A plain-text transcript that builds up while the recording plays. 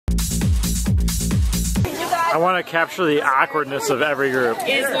I want to capture the awkwardness of every group. It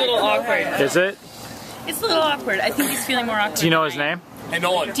is a little awkward. Is it? It's a little awkward. I think he's feeling more awkward. Do you know his name? Hey,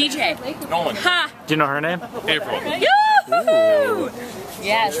 Nolan. DJ. Nolan. Ha! Do you know her name? April. Yoo-hoo!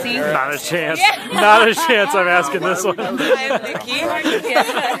 Yeah, see? Not a chance. Yeah. Not a chance I'm asking this one. I'm Nikki.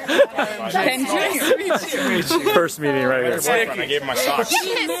 Ben Jr. First meeting right here. I gave him my socks.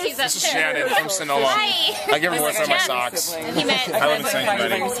 This is Shannon from Sonoma. I give him one of my socks. I live in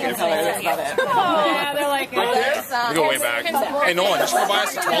St. Betty. Yeah, they're like, We go way back. Hey, Nolan, just go buy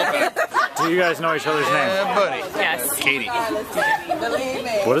us a 12-pack. Do you guys know each other's name? Buddy. yes. Katie.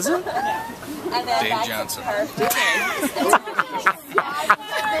 What is it? Dave Johnson.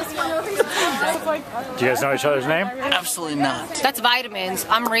 Do you guys know each other's name? Absolutely not. That's vitamins.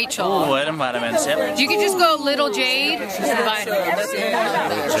 I'm Rachel. Oh, what vitamins? Yep. You can just go Little Jade. Vitamins.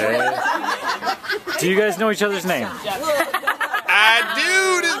 Jay. Do you guys know each other's name? I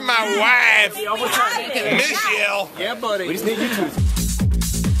do. This is my wife, Michelle. Yeah, buddy. We just need you two.